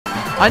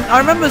I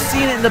remember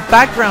seeing it in the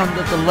background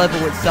of the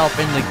level itself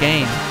in the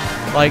game.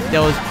 Like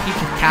there was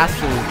Peach's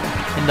castle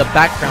in the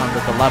background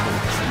of the level.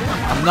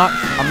 I'm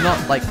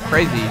not like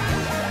crazy.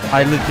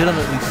 I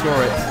legitimately saw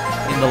it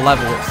in the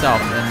level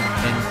itself in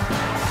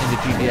the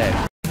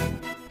GBA.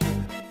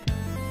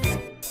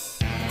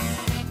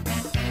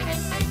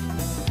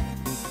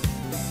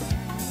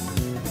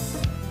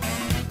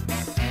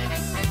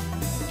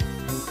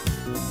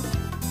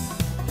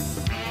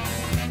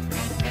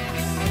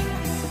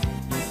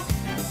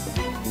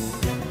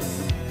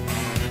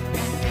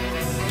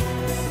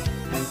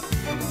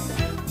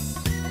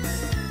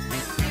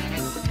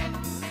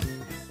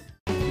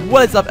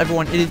 What is up,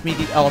 everyone? It is me,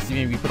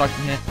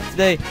 TheLCBMBProduction here.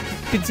 Today,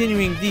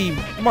 continuing the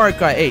Mario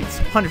Kart 8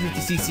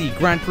 150cc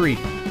Grand Prix.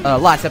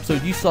 Last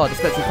episode, you saw the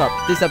Special Cup.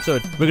 This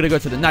episode, we're gonna go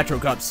to the Nitro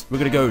Cups. We're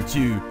gonna go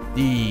to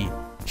the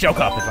Shell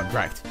Cup, if I'm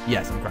correct.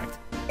 Yes, I'm correct.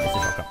 It's the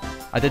Shell Cup.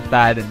 I did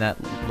bad in that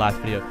last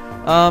video.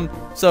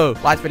 So,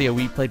 last video,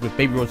 we played with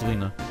Baby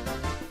Rosalina.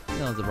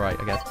 That was right,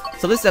 I guess.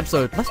 So this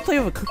episode, let's play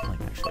with a coupling,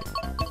 actually.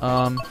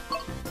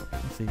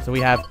 Let's see. So we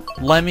have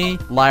Lemmy,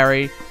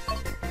 Larry,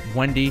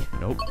 Wendy,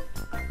 nope.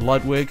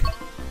 Ludwig,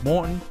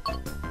 Morton,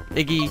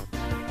 Iggy,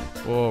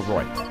 or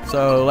Roy.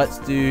 So let's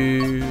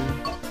do...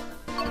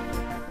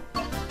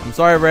 I'm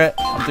sorry, Brett.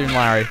 I'm doing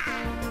Larry.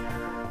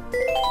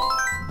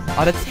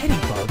 Oh, the Teddy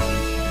Bug. I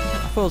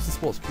thought it was the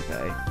Sports Coupe.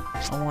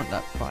 I want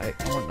that fight.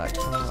 I want that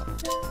car.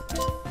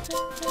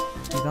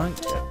 You don't?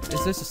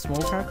 Is this a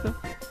small character?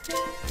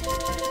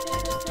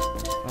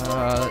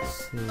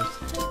 Let's see.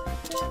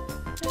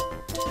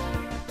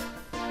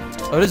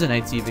 Oh, it is an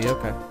ATV.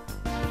 Okay.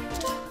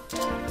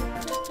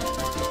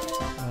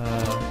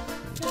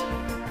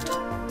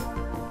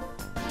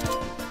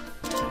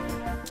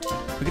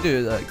 We could do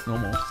it like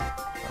normal.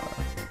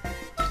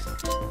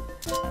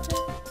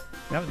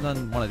 We haven't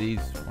done one of these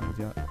ones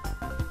yet.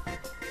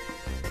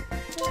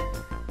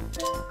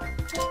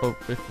 Oh,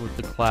 with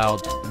the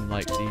clouds and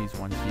like these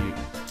ones, you.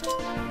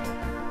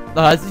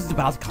 No, this is the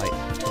Bowser Kite.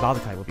 The Bowser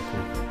Kite would be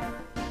cool.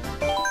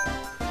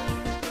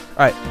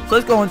 Alright, so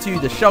let's go on to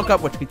the Shell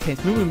Cup, which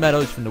contains Moo Moo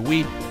Meadows from the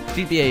Wii,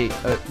 GBA,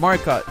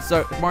 Mario Kart,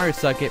 Mario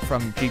Circuit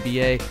from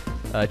GBA,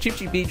 Cheep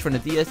Cheep Beach from the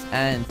DS,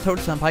 and Toad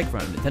Turnpike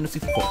from Nintendo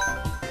 64.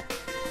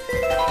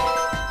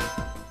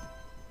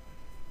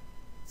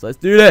 So let's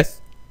do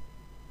this.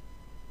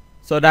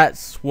 So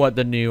that's what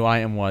the new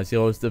item was. It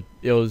was the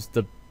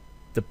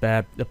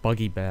bear, the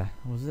buggy bear.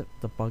 What was it?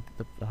 The bug.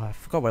 I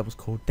forgot what it was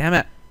called. Damn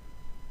it!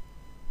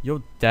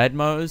 You're dead,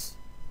 Mose.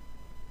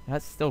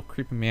 That's still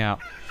creeping me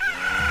out.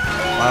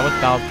 Why would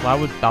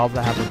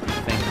Bowser have a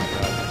thing like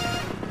that?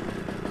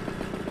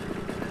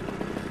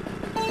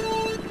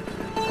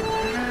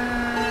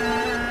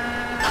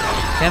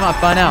 Damn, I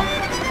burn out.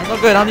 That's not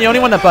good. I'm the only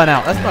one that burn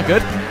out. That's not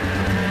good.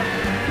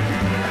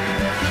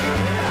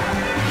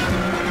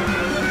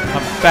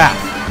 I'm fast.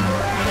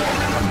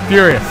 I'm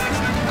furious.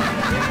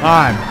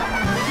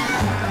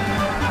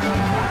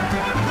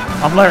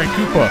 I'm Larry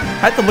Cooper. I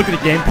had to look at the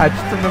gamepad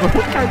just to remember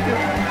what I do.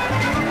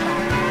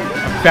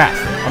 I'm fast.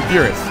 I'm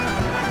furious.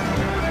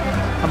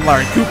 I'm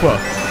Larry Cooper.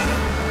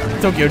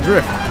 Tokyo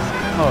Drift.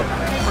 Oh,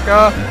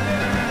 Africa.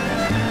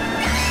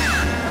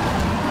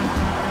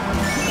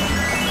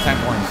 10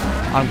 points.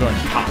 I'm going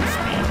top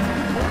speed.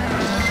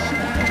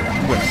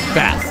 I'm going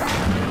fast.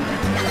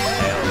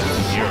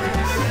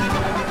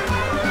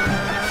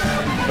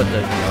 But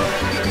there's no...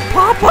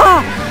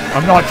 Papa!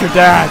 I'm not your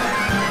dad!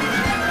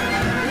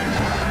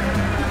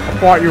 I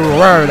thought you were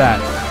aware of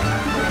that.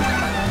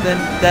 Then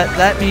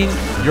that means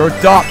you're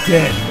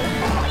adopted!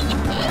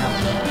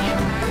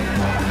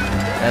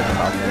 That's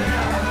adopted.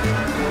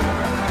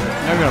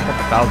 I'm gonna put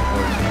the 1,000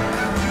 points.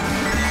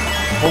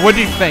 Well, what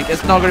do you think?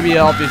 It's not gonna be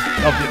an obvious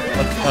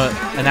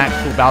an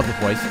actual Bowser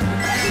voice.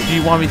 Do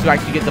you want me to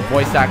actually get the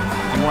voice act? Do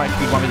you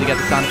actually want me to get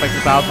the sound effects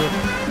of Bowser?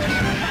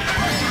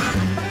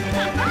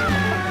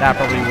 That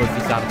probably was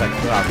the sound effects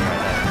for Bowser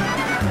right there.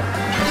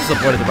 I just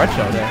avoided the red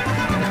shell there. I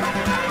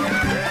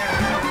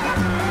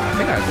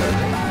think I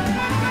avoided it.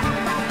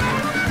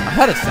 I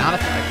had a sound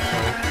effect.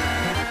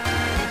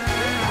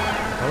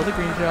 Oh, the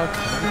green shell.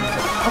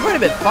 I'm going a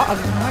bit far. I'm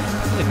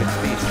actually in a good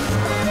speed.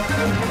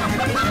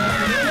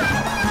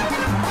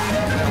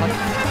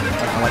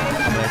 I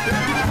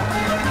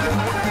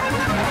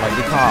like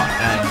the car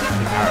and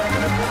the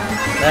character.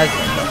 There's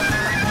the stuff.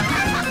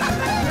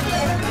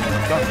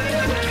 Let's go.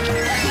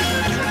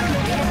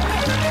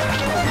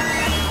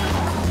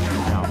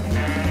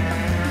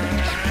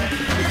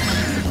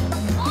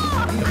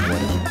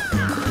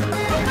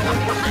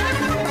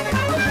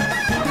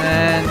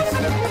 And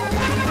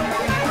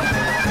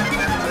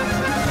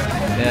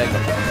yeah,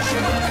 gotcha.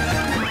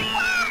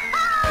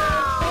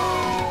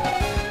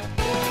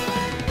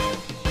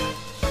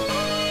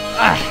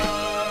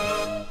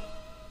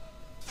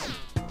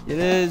 It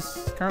is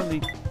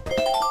currently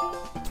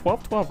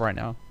 12:12 right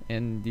now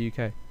in the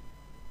UK.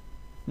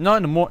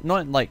 Not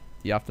in like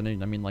the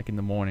afternoon. I mean like in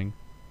the morning.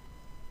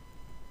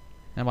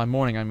 And by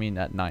morning I mean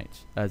at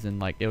night, as in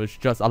like it was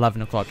just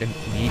 11 o'clock in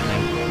the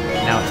evening.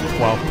 Now it's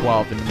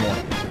 12:12 in the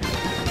morning.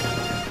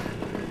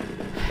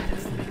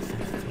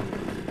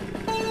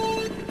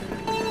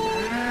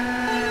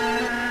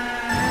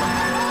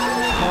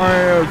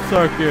 Mario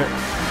Circuit.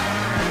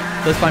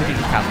 Let's find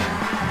Peach's castle.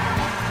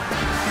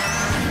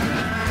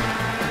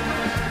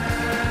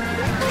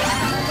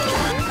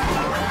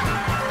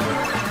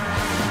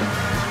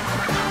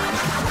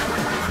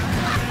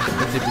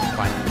 Let's see if we can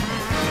find it.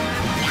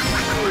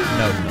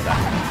 No, it's not that.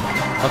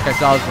 Okay,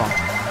 so I was wrong.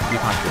 You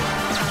can't do it.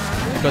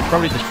 Because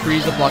probably the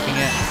trees are blocking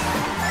it.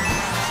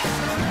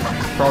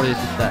 Probably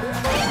it's just that.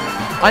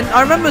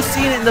 I remember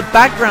seeing it in the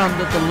background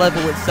of the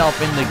level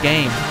itself in the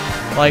game.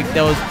 Like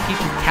there was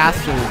Peach's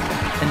castle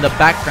in the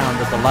background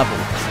of the level.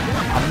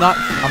 I'm not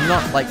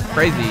like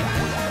crazy.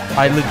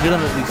 I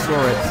legitimately saw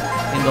it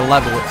in the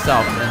level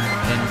itself in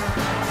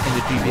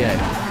the GBA.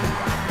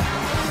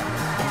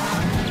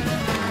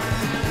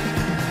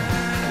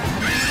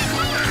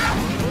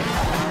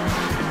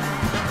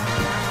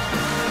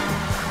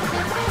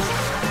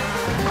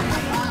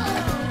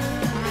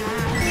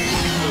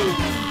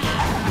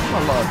 I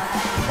love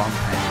bomb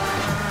pain.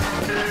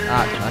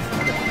 Ah, that's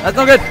not good. That's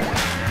not good!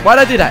 Why'd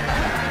I do that?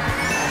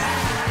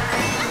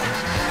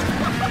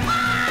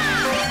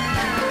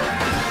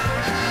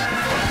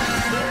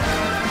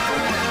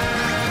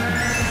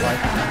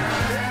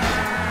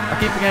 I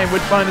keep forgetting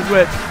which button is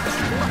which.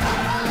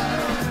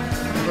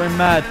 I'm going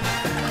mad.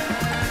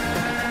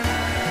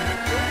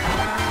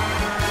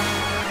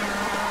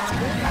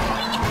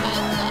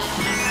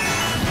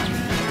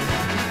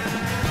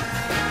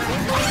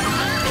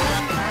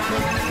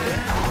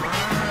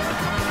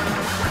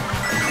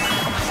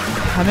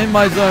 I'm in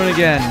my zone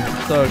again,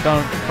 so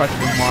don't question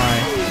me.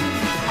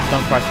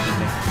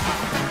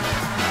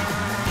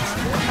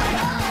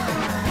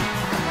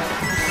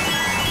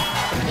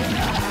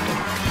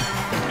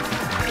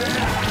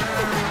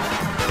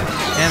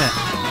 Damn it.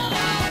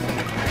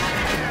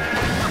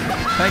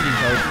 Thank you,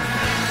 Toad.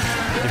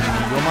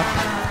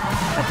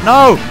 No!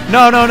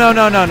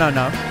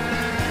 No.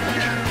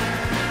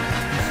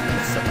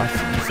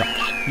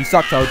 You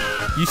suck, Toad.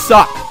 You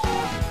suck!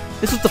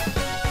 This was the...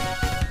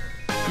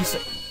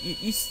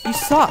 You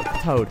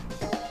suck, Toad.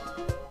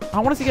 I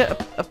wanted to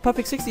get a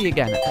perfect 60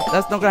 again.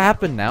 That's not gonna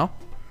happen now.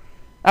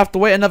 I have to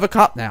wait another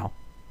cup now.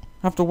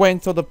 I have to wait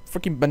until the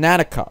freaking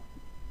banana cup.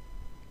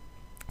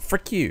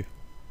 Frick you.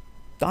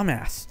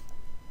 Dumbass.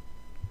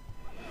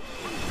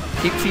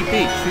 Keep cheap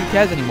beats. Who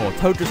cares anymore?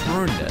 Toad just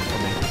ruined it for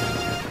me.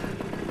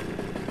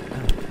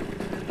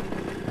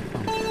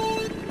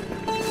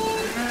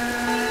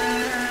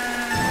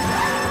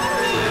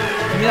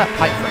 Give me that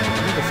pipe frame.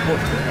 Give me the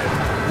sports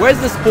coupe. Where's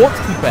the sports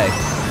coupe?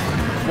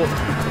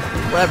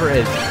 Whatever it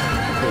is.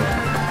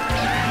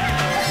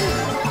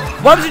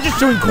 Why was it just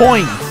doing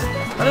coins?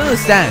 I don't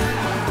understand.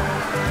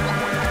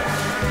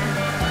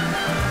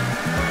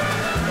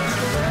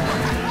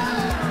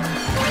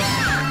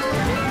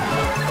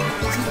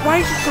 Why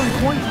is it doing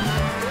coins?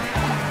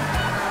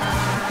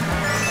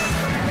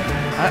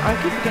 I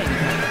keep forgetting you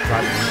can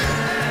drive.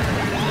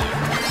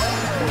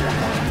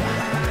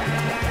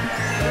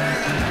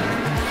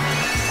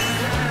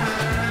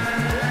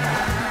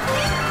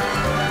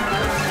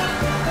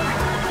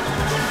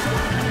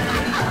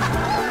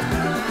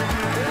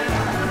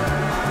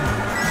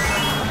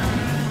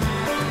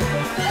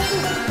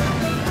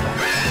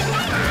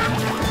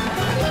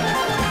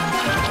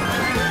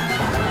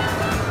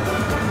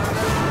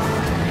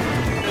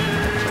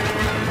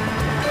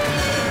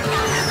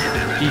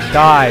 He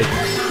died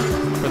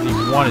because he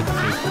wanted to.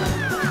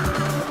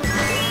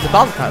 The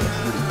Bowser Kart looks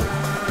really cool.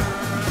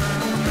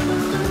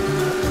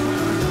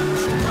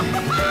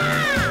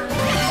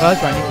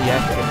 First, I need the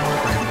X to get more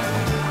frames.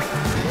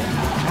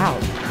 Ow.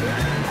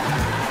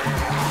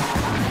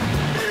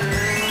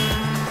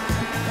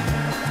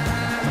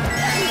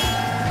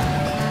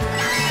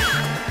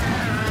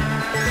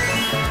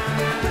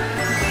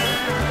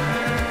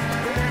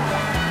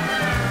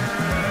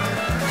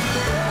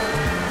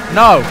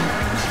 No!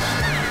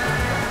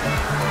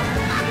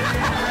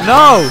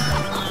 No!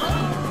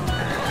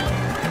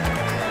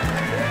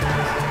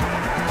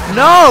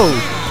 No!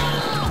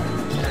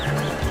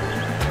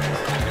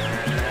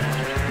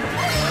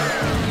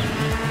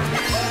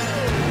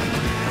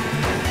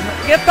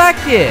 Get back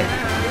here!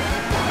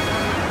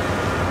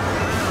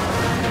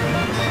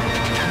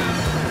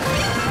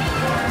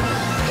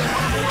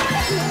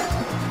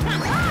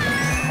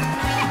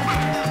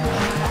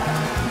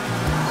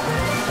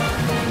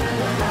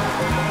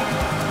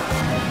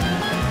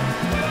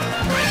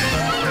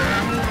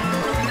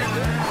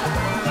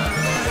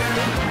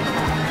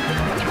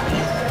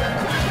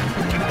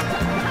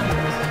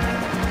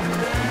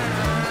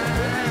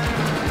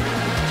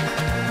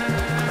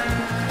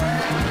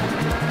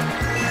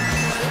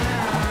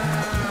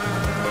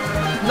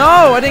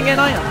 No, I didn't get an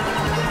item.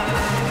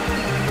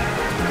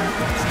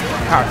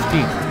 Power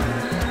speed.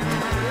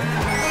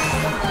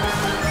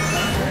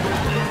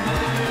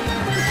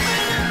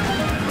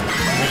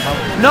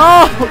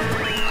 No!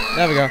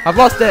 There we go. I've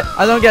lost it.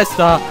 I don't get a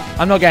star.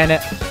 I'm not getting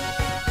it.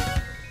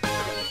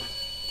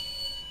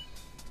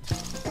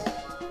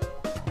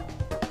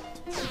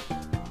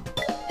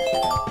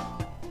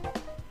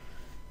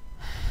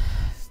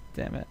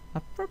 Damn it. I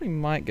probably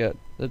might get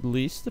at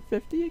least a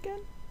 50 again.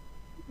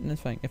 in this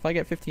thing. If I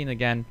get 15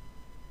 again,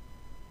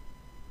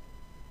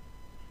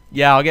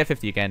 yeah, I'll get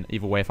 50 again.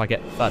 Either way, if I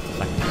get third,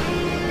 second.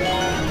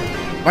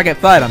 If I get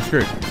third, I'm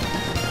screwed.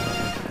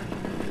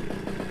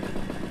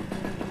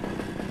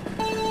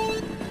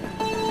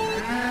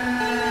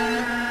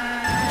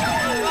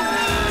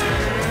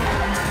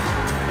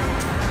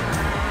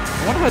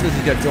 I wonder how does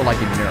it feel like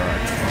in mirror?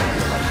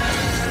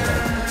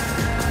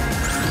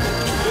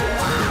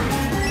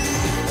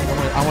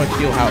 I want to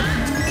feel how it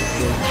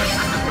feels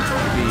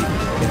to be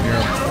in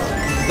mirror.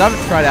 Because I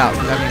haven't tried out,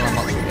 because I haven't even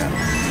unlocked it yet.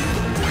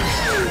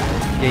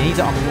 Yeah, you need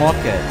to unlock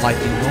it like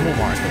in normal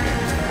Mario Kart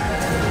games.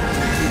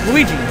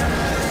 Luigi!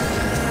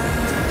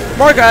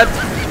 Mario Kart!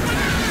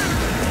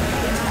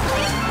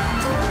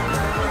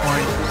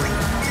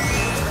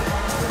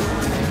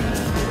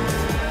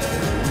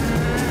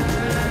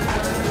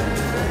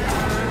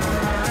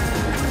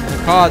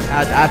 Cars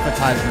add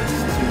advertisements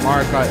to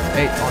Mario Kart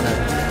 8 on it.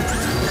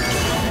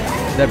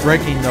 They're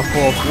breaking the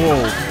fourth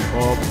wall,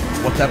 or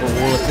whatever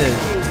wall it is.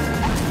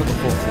 It's not the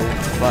fourth wall,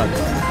 but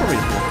probably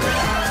the fourth wall.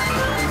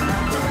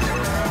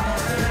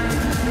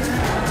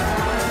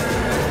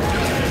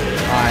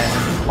 I am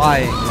in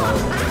flying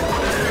mode.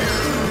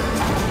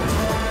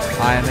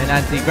 I am in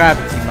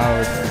anti-gravity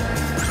mode.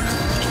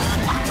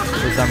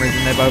 For some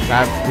reason they both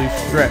have blue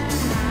strips.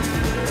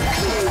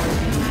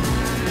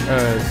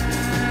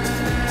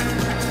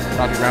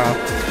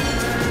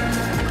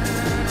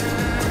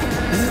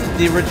 This is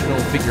the original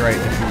figure 8 if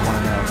you want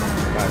to know.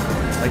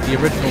 Like the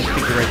original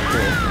figure 8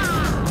 course.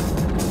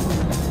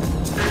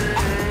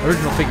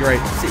 Original figure 8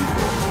 C.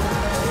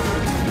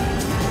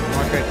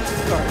 Okay,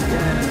 start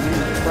again.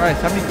 Jesus Christ,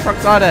 how many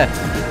trucks are there?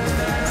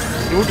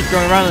 They're all just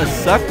going around in a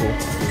circle.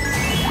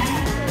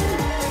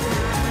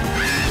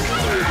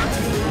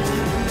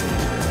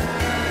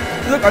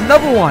 Look,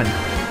 another one!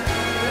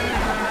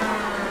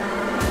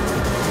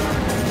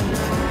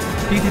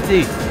 PTT.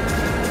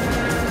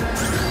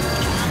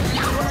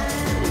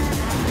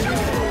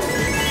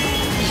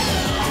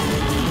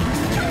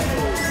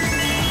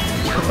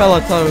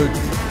 Propeller Toad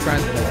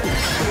transport.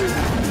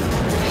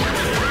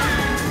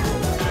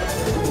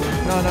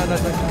 No, don't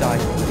die.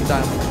 You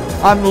die.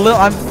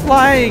 I'm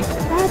flying. I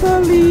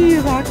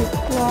believe I can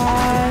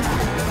fly.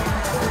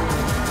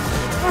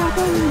 I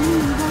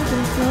believe I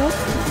can touch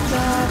the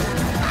sky.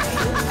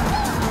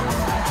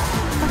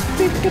 I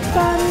think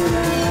about it.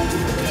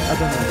 I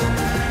don't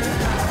know.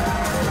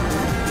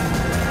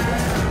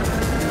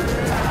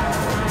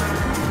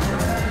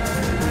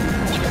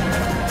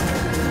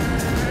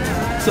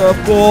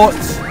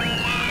 Support.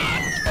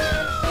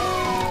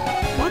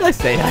 Why did I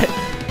say that?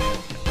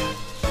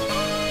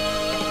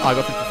 Oh, I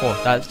got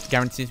 54. That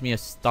guarantees me a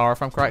star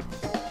if I'm correct.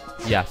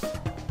 Yes.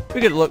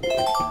 We could look.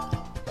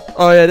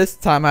 Oh yeah, this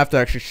time I have to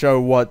actually show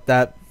what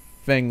that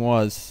thing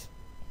was.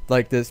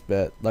 Like this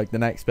bit, like the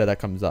next bit that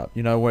comes up.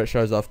 You know, where it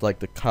shows off like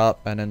the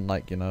cup and then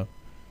like, you know,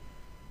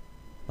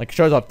 like it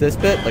shows off this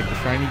bit, like the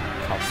shiny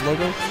cup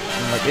logo.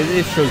 And like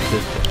it shows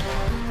this bit.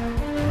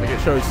 Like it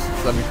shows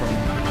something from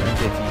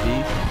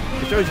MKWII.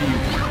 It shows you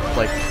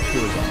like who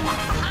is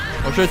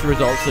on. Or it shows the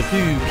results of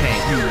who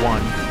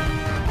won.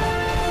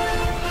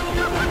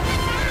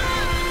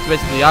 So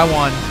basically I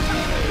won,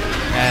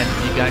 and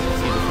you can actually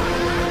see this.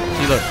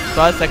 See, look,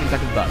 first, second,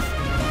 thus.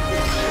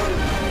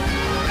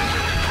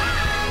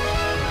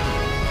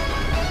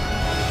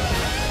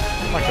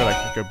 Oh my god, I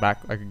could go back,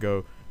 I could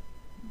go.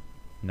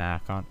 Nah, I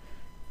can't.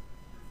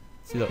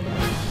 See, look.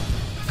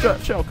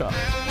 Shell cup.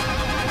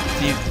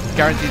 See, it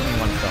guarantees me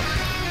one star.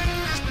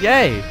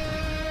 Yay!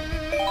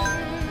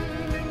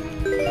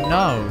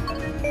 No.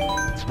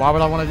 Why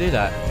would I want to do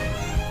that?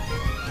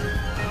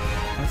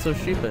 That's so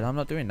stupid. I'm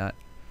not doing that.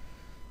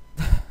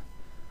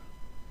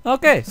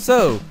 Okay,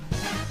 so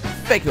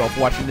thank you all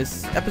for watching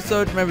this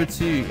episode. Remember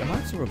to... Am I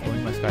still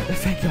recording my Skype?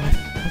 Thank you all. I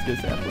was going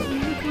to say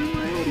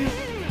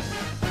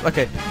upload.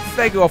 Okay,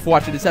 thank you all for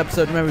watching this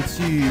episode. Remember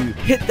to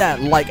hit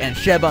that like and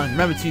share button.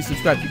 Remember to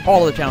subscribe to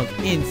all of the channels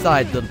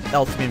inside the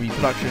LCBMB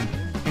production,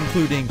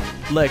 including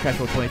Layer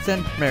Casual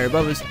 2010, Mario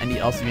Brothers, and the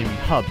LCBMB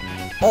Hub.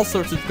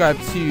 Also subscribe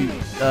to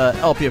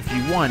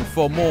LPFG1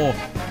 for more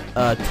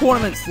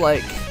tournaments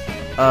like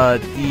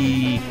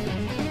the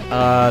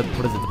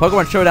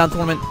Pokemon Showdown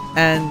tournament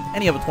and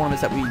any other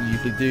tournaments that we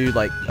usually do,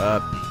 like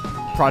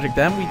Project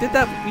M. We did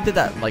that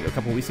like a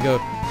couple weeks ago.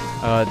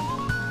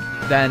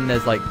 Then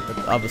there's like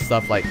other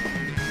stuff like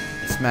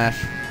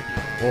Smash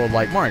or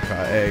like Mario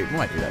Kart. We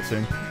might do that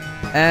soon.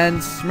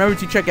 And remember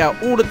to check out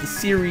all of the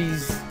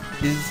series.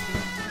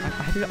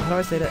 How do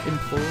I say that in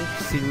plural?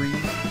 Series.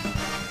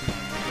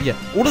 Yeah,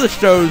 all of the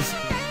shows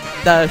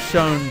that are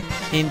shown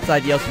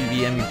inside the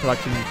LCBMB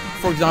production.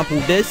 For example,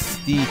 the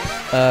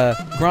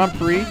Grand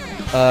Prix,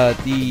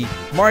 the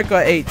Mario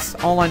Kart 8's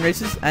online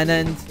races, and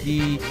then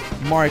the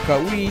Mario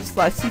Kart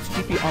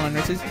Wii/CGP online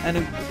races, and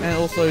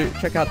also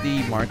check out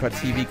the Mario Kart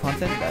TV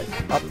content that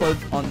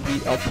uploads on the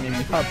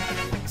LCBMB Hub.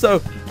 So,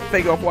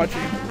 thank you all for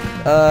watching,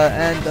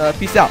 and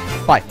peace out.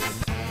 Bye.